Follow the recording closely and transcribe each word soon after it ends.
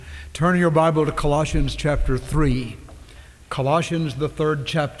Turn your Bible to Colossians chapter 3. Colossians, the third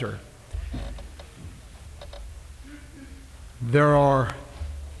chapter. There are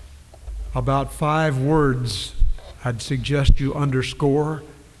about 5 words I'd suggest you underscore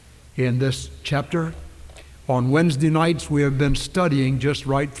in this chapter. On Wednesday nights, we have been studying just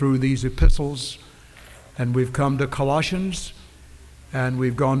right through these epistles, and we've come to Colossians, and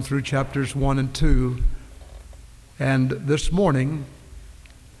we've gone through chapters 1 and 2. And this morning,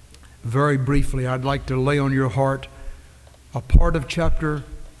 very briefly, I'd like to lay on your heart a part of chapter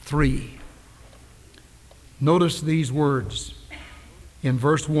 3. Notice these words. In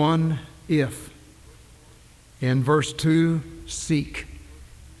verse 1, if. In verse 2, seek.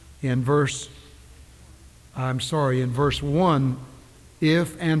 In verse 1,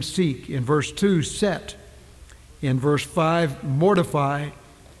 if and seek. In verse 2, set. In verse 5, mortify.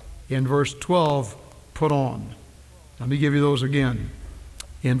 In verse 12, put on. Let me give you those again.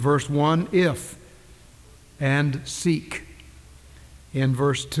 In verse 1, if and seek. In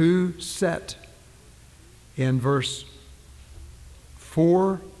verse 2, set. In verse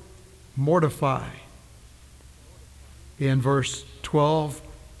 4, mortify. In verse 12,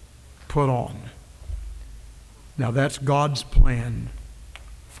 put on. Now that's God's plan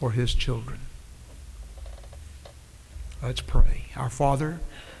for His children. Let's pray. Our Father,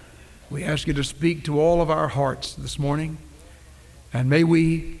 we ask You to speak to all of our hearts this morning, and may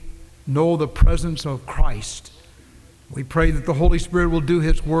we know the presence of Christ. We pray that the Holy Spirit will do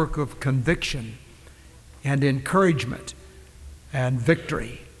His work of conviction and encouragement and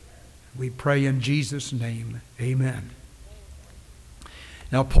victory. We pray in Jesus' name, amen.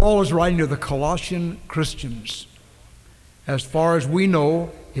 Now, Paul is writing to the Colossian Christians. As far as we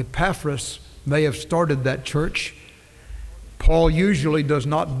know, Epaphras may have started that church. Paul usually does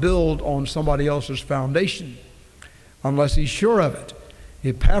not build on somebody else's foundation unless he's sure of it.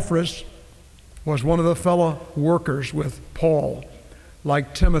 Epaphras was one of the fellow workers with Paul,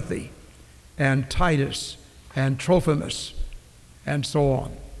 like Timothy and Titus and Trophimus and so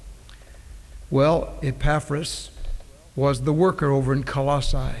on. Well, Epaphras was the worker over in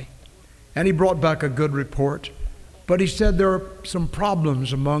Colossae, and he brought back a good report, but he said there are some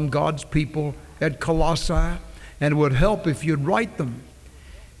problems among God's people at Colossae, and it would help if you'd write them.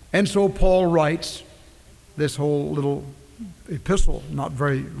 And so Paul writes this whole little epistle, not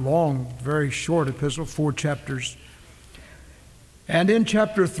very long, very short epistle, 4 chapters. And in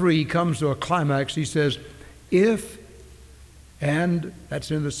chapter 3 he comes to a climax. He says, if, and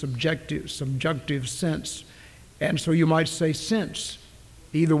that's in the subjunctive sense. And so you might say since.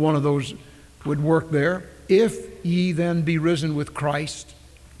 Either one of those would work there. If ye then be risen with Christ,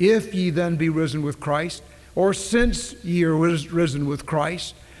 if ye then be risen with Christ, or since ye are risen with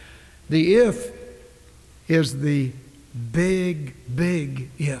Christ. The if is the big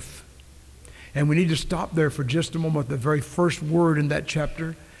if. And we need to stop there for just a moment, the very first word in that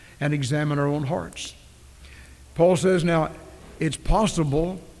chapter, and examine our own hearts. Paul says, now, it's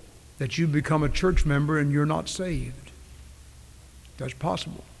possible that you become a church member and you're not saved. That's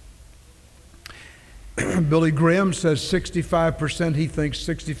possible. Billy Graham says 65%, he thinks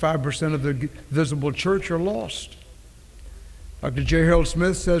 65% of the visible church are lost. Dr. J. Harold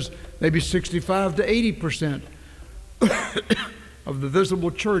Smith says maybe 65 to 80% of the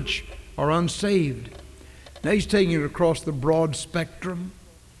visible church are unsaved. Now he's taking it across the broad spectrum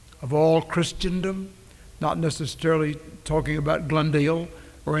of all Christendom, not necessarily talking about Glendale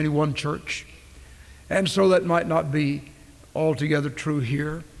or any one church. And so that might not be altogether true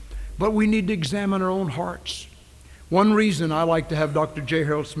here, but we need to examine our own hearts. One reason I like to have Dr. J.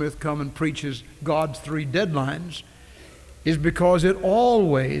 Harold Smith come and preach his God's 3 deadlines is because it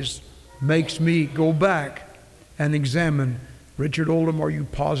always makes me go back and examine, Richard Oldham, are you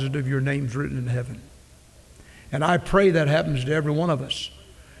positive your name's written in heaven? And I pray that happens to every one of us.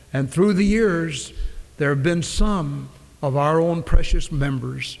 And through the years, there have been some of our own precious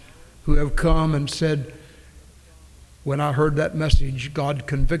members who have come and said, when I heard that message, God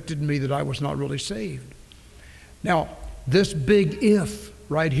convicted me that I was not really saved. Now, this big if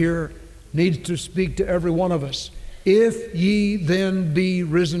right here needs to speak to every one of us. If ye then be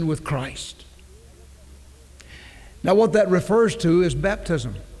risen with Christ. Now, what that refers to is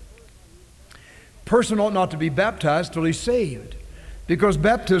baptism. Person ought not to be baptized till he's saved, because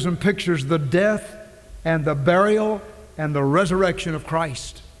baptism pictures the death and the burial and the resurrection of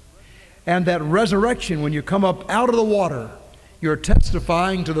Christ. And that resurrection, when you come up out of the water, you're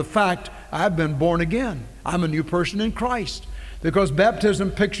testifying to the fact, I've been born again. I'm a new person in Christ. Because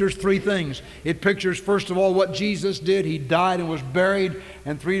baptism pictures 3 things. It pictures, first of all, what Jesus did. He died and was buried,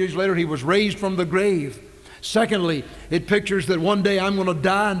 and 3 days later he was raised from the grave. Secondly, it pictures that one day I'm going to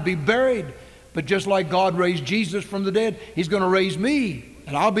die and be buried. But just like God raised Jesus from the dead, He's going to raise me,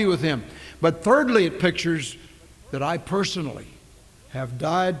 and I'll be with Him. But thirdly, it pictures that I personally have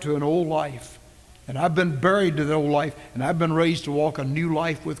died to an old life, and I've been buried to the old life, and I've been raised to walk a new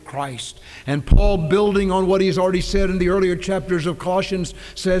life with Christ. And Paul, building on what he's already said in the earlier chapters of Colossians,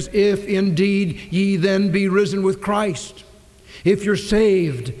 says, if indeed ye then be risen with Christ. If you're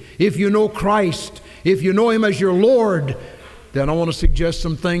saved, if you know Christ, if you know Him as your Lord, then I want to suggest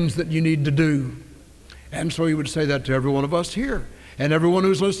some things that you need to do. And so he would say that to every one of us here and everyone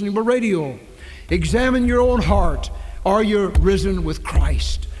who's listening by radio. Examine your own heart. Are you risen with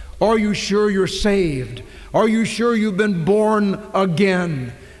Christ? Are you sure you're saved? Are you sure you've been born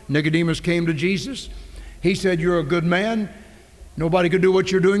again? Nicodemus came to Jesus. He said, you're a good man. Nobody could do what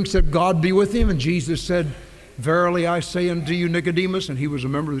you're doing except God be with him. And Jesus said, verily I say unto you, Nicodemus, and he was a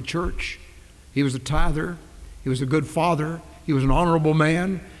member of the church. He was a tither. He was a good father. He was an honorable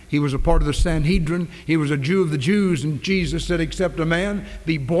man. He was a part of the Sanhedrin. He was a Jew of the Jews. And Jesus said, except a man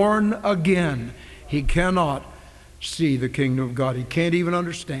be born again, he cannot see the kingdom of God. He can't even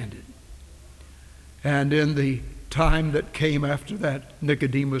understand it. And in the time that came after that,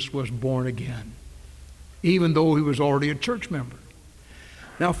 Nicodemus was born again, even though he was already a church member.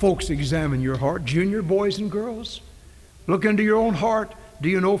 Now, folks, examine your heart. Junior boys and girls, look into your own heart. Do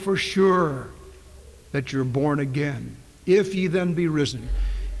you know for sure that you're born again? If ye then be risen.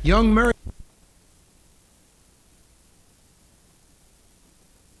 Young married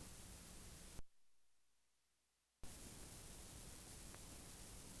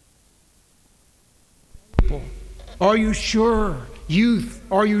people, are you sure? Youth,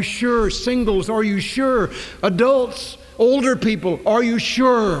 are you sure? Singles, are you sure? Adults, older people, are you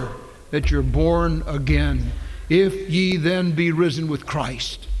sure that you're born again? If ye then be risen with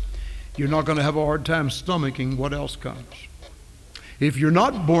Christ. You're not going to have a hard time stomaching what else comes. If you're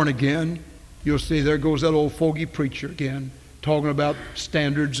not born again, you'll see there goes that old fogey preacher again, talking about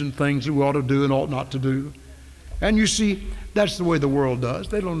standards and things that we ought to do and ought not to do. And you see, that's the way the world does.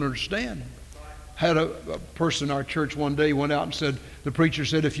 They don't understand. Had a person in our church one day went out and said, the preacher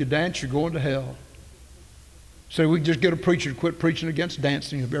said, if you dance, you're going to hell. So we just get a preacher to quit preaching against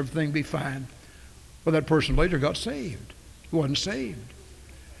dancing, if everything be fine. Well, that person later got saved. He wasn't saved.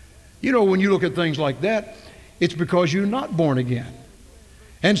 You know, when you look at things like that, it's because you're not born again.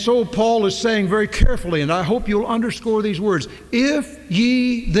 And so Paul is saying very carefully, and I hope you'll underscore these words, if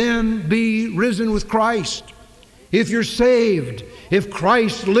ye then be risen with Christ, if you're saved, if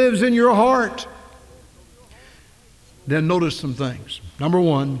Christ lives in your heart, then notice some things. Number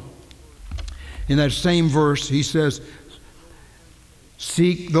one, in that same verse, he says,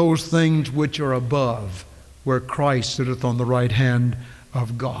 seek those things which are above, where Christ sitteth on the right hand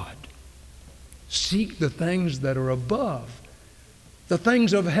of God. Seek the things that are above, the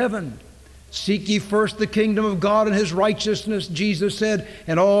things of heaven. Seek ye first the kingdom of God and His righteousness, Jesus said,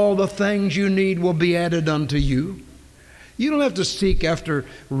 and all the things you need will be added unto you. You don't have to seek after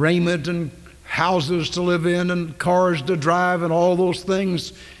raiment and houses to live in and cars to drive and all those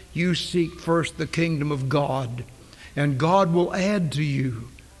things. You seek first the kingdom of God, and God will add to you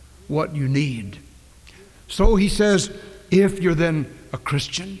what you need. So he says, if you're then a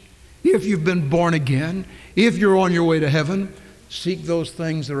Christian, if you've been born again, if you're on your way to heaven, seek those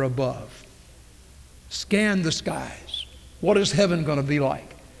things that are above. Scan the skies. What is heaven going to be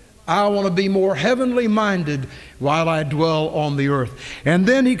like? I want to be more heavenly minded while I dwell on the earth. And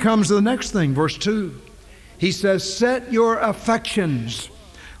then he comes to the next thing, verse 2. He says, set your affections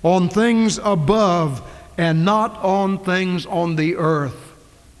on things above and not on things on the earth.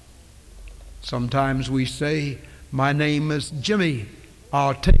 Sometimes we say, my name is Jimmy.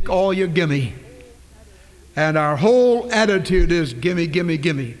 I'll take all you gimme. And our whole attitude is gimme, gimme,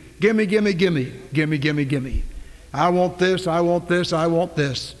 gimme. Gimme, gimme, gimme. Gimme, gimme, gimme. I want this, I want this, I want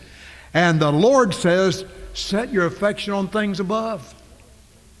this. And the Lord says, set your affection on things above.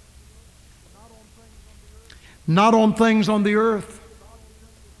 Not on things on the earth.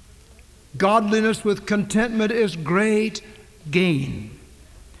 Godliness with contentment is great gain.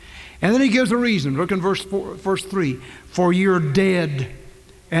 And then he gives a reason. Look in verse 3. For you're dead,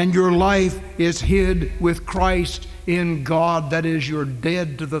 and your life is hid with Christ in God. That is, you're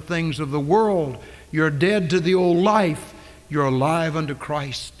dead to the things of the world. You're dead to the old life. You're alive unto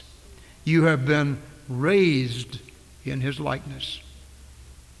Christ. You have been raised in His likeness.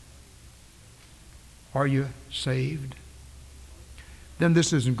 Are you saved? Then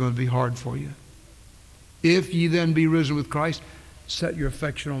this isn't going to be hard for you. If ye then be risen with Christ, set your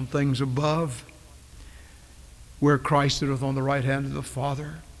affection on things above, where Christ sitteth on the right hand of the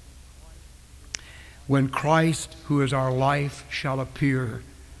Father. when Christ, who is our life, shall appear,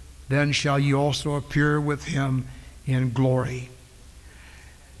 then shall ye also appear with him in glory.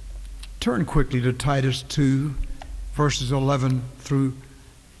 Turn quickly to Titus 2, verses 11 through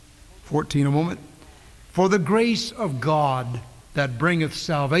 14 a moment. For the grace of God that bringeth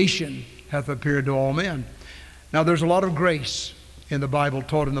salvation hath appeared to all men. Now there's a lot of grace in the Bible,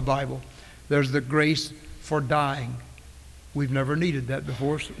 taught in the Bible. There's the grace for dying. We've never needed that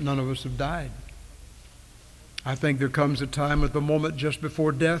before. None of us have died. I think there comes a time at the moment just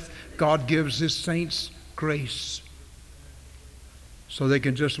before death, God gives his saints grace. So they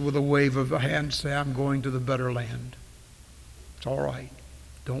can just with a wave of a hand say, I'm going to the better land. It's all right.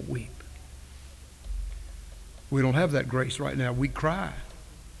 Don't weep. We don't have that grace right now. We cry.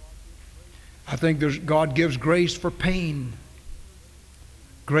 I think God gives grace for pain,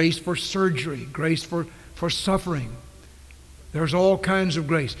 grace for surgery, grace for suffering. There's all kinds of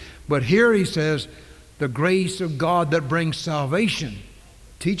grace. But here he says, the grace of God that brings salvation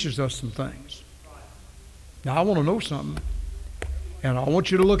teaches us some things. Now I want to know something. And I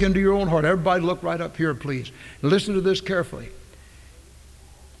want you to look into your own heart. Everybody look right up here, please. Listen to this carefully.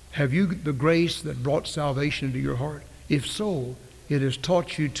 Have you the grace that brought salvation into your heart? If so, it has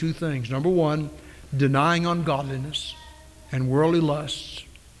taught you two things. Number one, denying ungodliness and worldly lusts.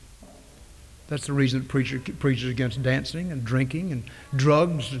 That's the reason the preacher preaches against dancing and drinking and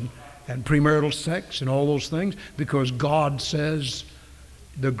drugs and premarital sex and all those things, because God says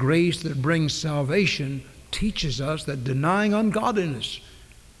the grace that brings salvation teaches us that denying ungodliness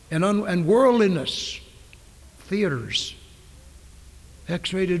and worldliness, theaters,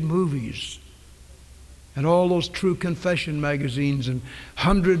 X-rated movies, and all those true confession magazines and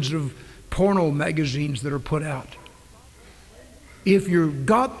hundreds of porno magazines that are put out. If you've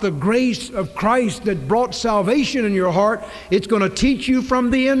got the grace of Christ that brought salvation in your heart, it's going to teach you from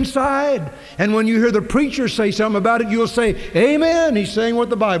the inside. And when you hear the preacher say something about it, you'll say, amen, he's saying what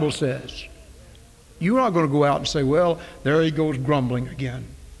the Bible says. You're not going to go out and say, well, there he goes grumbling again.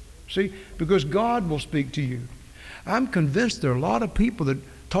 See, because God will speak to you. I'm convinced there are a lot of people that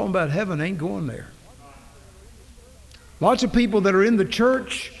talking about heaven ain't going there. Lots of people that are in the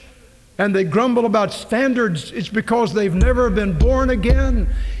church and they grumble about standards. It's because they've never been born again.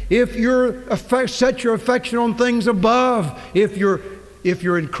 If you're set your affection on things above, if you're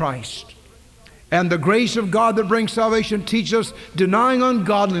in Christ. And the grace of God that brings salvation teaches us, denying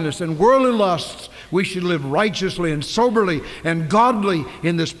ungodliness and worldly lusts, we should live righteously and soberly and godly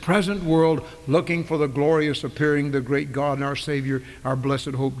in this present world, looking for the glorious appearing of the great God and our Savior, our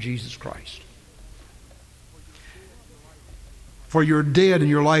blessed hope, Jesus Christ. For you're dead and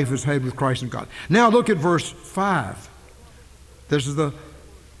your life is hid with Christ in God. Now look at verse 5. This is the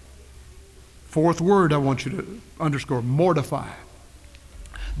fourth word I want you to underscore, mortify.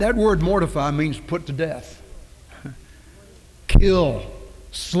 That word mortify means put to death. Kill,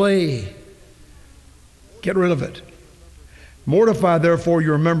 slay, get rid of it. Mortify therefore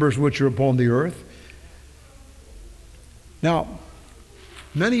your members which are upon the earth. Now,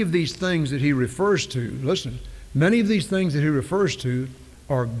 many of these things that he refers to, listen, many of these things that he refers to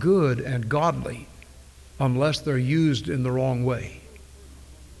are good and godly unless they're used in the wrong way.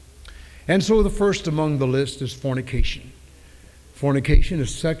 And so the first among the list is fornication. Fornication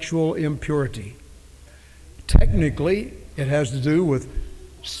is sexual impurity. Technically, it has to do with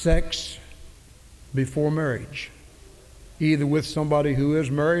sex before marriage, either with somebody who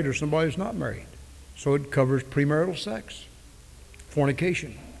is married or somebody who's not married. So it covers premarital sex,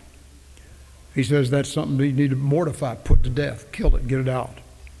 fornication. He says that's something you need to mortify, put to death, kill it, get it out.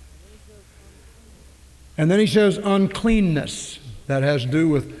 And then he says uncleanness. That has to do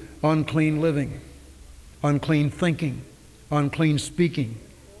with unclean living, unclean thinking, unclean speaking.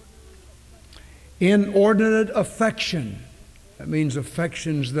 Inordinate affection. That means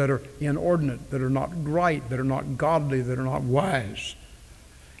affections that are inordinate, that are not right, that are not godly, that are not wise.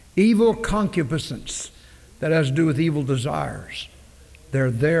 Evil concupiscence. That has to do with evil desires. They're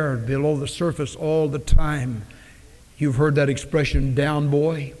there below the surface all the time. You've heard that expression, down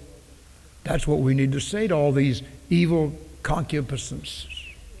boy. That's what we need to say to all these evil concupiscences.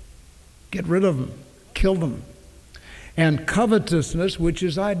 Get rid of them. Kill them. And covetousness, which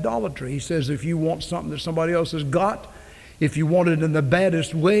is idolatry. He says if you want something that somebody else has got, if you want it in the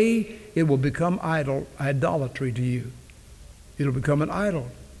baddest way, it will become idolatry to you. It'll become an idol.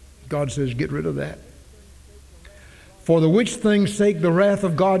 God says get rid of that. For the which things sake the wrath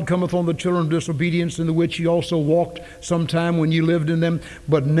of God cometh on the children of disobedience, in the which ye also walked sometime when ye lived in them.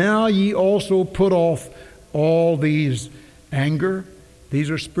 But now ye also put off all these: anger, these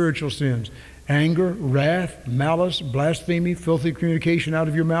are spiritual sins, anger, wrath, malice, blasphemy, filthy communication out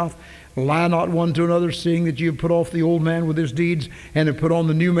of your mouth. Lie not one to another, seeing that you have put off the old man with his deeds, and have put on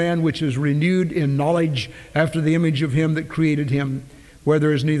the new man, which is renewed in knowledge after the image of him that created him, where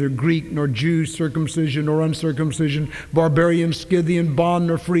there is neither Greek nor Jew, circumcision nor uncircumcision, barbarian, Scythian, bond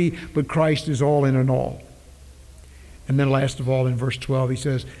nor free, but Christ is all in and all. And then last of all, in verse 12, he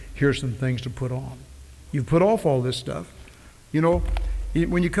says, here's some things to put on. You've put off all this stuff. You know,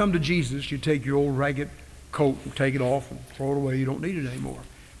 when you come to Jesus, you take your old ragged coat and take it off and throw it away. You don't need it anymore.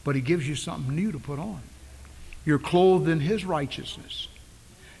 But he gives you something new to put on. You're clothed in his righteousness.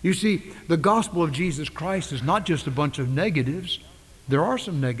 You see, the gospel of Jesus Christ is not just a bunch of negatives. There are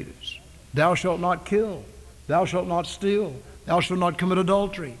some negatives. Thou shalt not kill. Thou shalt not steal. Thou shalt not commit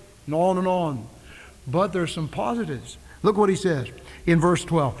adultery. And on and on. But there's some positives. Look what he says in verse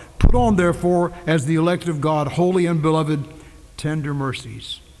 12. Put on, therefore, as the elect of God, holy and beloved, tender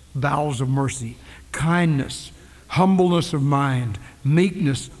mercies, bowels of mercy, kindness, humbleness of mind,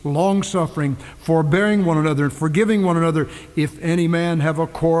 meekness, long-suffering, forbearing one another, and forgiving one another, if any man have a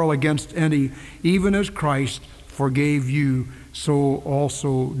quarrel against any, even as Christ forgave you, so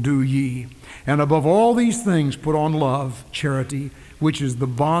also do ye. And above all these things put on love, charity, which is the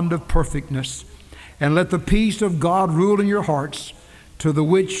bond of perfectness. And let the peace of God rule in your hearts, to the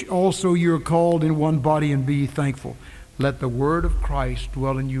which also you are called in one body, and be ye thankful. Let the word of Christ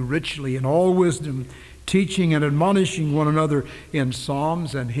dwell in you richly in all wisdom, teaching and admonishing one another in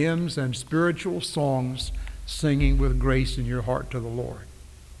psalms and hymns and spiritual songs, singing with grace in your heart to the Lord.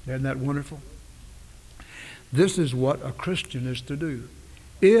 Isn't that wonderful? This is what a Christian is to do.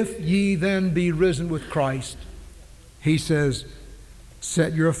 If ye then be risen with Christ, he says,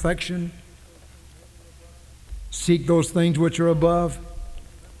 set your affection, seek those things which are above,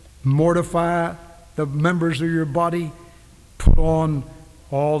 mortify the members of your body, put on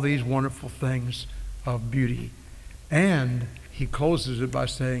all these wonderful things of beauty. And he closes it by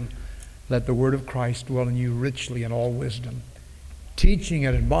saying, let the word of Christ dwell in you richly in all wisdom, teaching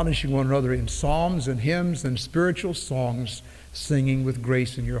and admonishing one another in psalms and hymns and spiritual songs, singing with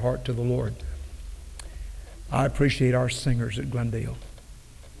grace in your heart to the Lord. I appreciate our singers at Glendale,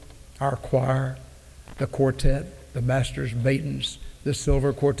 our choir, the quartet, the Masters, Matins, the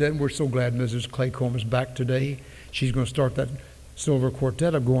Silver Quartet. And we're so glad Mrs. Claycomb is back today. She's going to start that Silver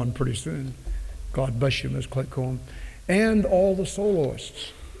Quartet. I'm going pretty soon. God bless you, Ms. Claycomb. And all the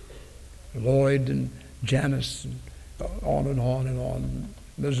soloists, Lloyd and Janice, and on and on and on,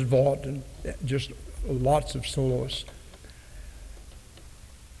 Mrs. Vaught, and just lots of soloists.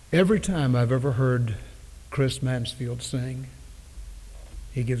 Every time I've ever heard Chris Mansfield sing,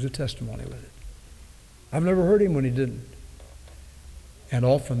 he gives a testimony with it. I've never heard him when he didn't. And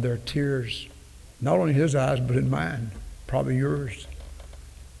often there are tears, not only in his eyes, but in mine, probably yours.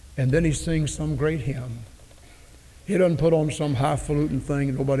 And then he sings some great hymn. He doesn't put on some highfalutin thing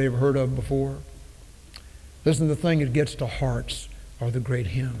that nobody ever heard of before. Listen, the thing that gets to hearts are the great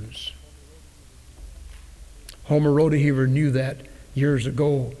hymns. Homer Rodeheaver knew that years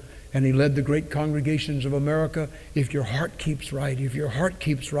ago, and he led the great congregations of America. If your heart keeps right, if your heart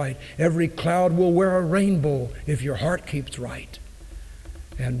keeps right, every cloud will wear a rainbow if your heart keeps right.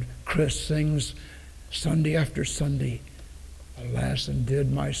 And Chris sings Sunday after Sunday, alas, and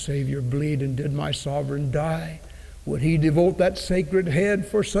did my Savior bleed, and did my Sovereign die? Would he devote that sacred head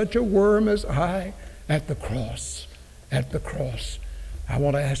for such a worm as I? At the cross, at the cross. I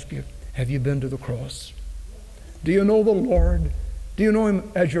want to ask you, have you been to the cross? Do you know the Lord? Do you know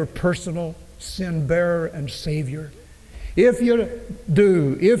him as your personal sin bearer and Savior? If you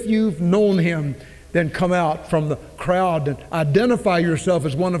do, if you've known him, then come out from the crowd and identify yourself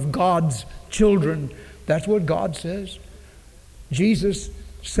as one of God's children. That's what God says. Jesus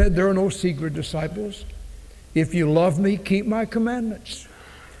said there are no secret disciples. If you love me, keep my commandments.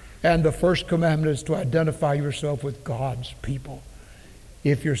 And the first commandment is to identify yourself with God's people.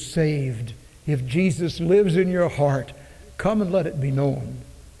 If you're saved, if Jesus lives in your heart, come and let it be known.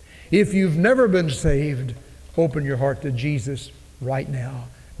 If you've never been saved, open your heart to Jesus right now.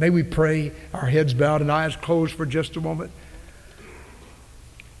 May we pray, our heads bowed and eyes closed for just a moment.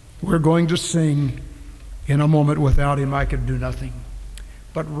 We're going to sing in a moment. Without him I could do nothing.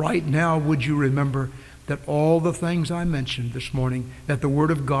 But right now, would you remember that all the things I mentioned this morning that the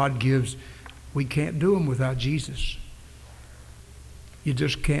Word of God gives, we can't do them without Jesus. You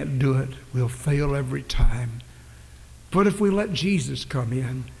just can't do it. We'll fail every time. But if we let Jesus come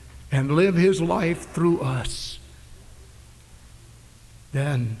in and live his life through us,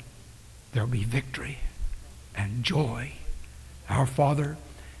 then there'll be victory and joy. Our Father,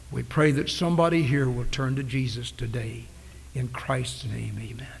 we pray that somebody here will turn to Jesus today. In Christ's name,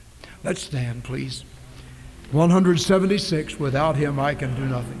 amen. Let's stand, please. 176, without him I can do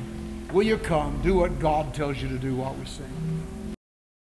nothing. will you come? Do what God tells you to do while we sing.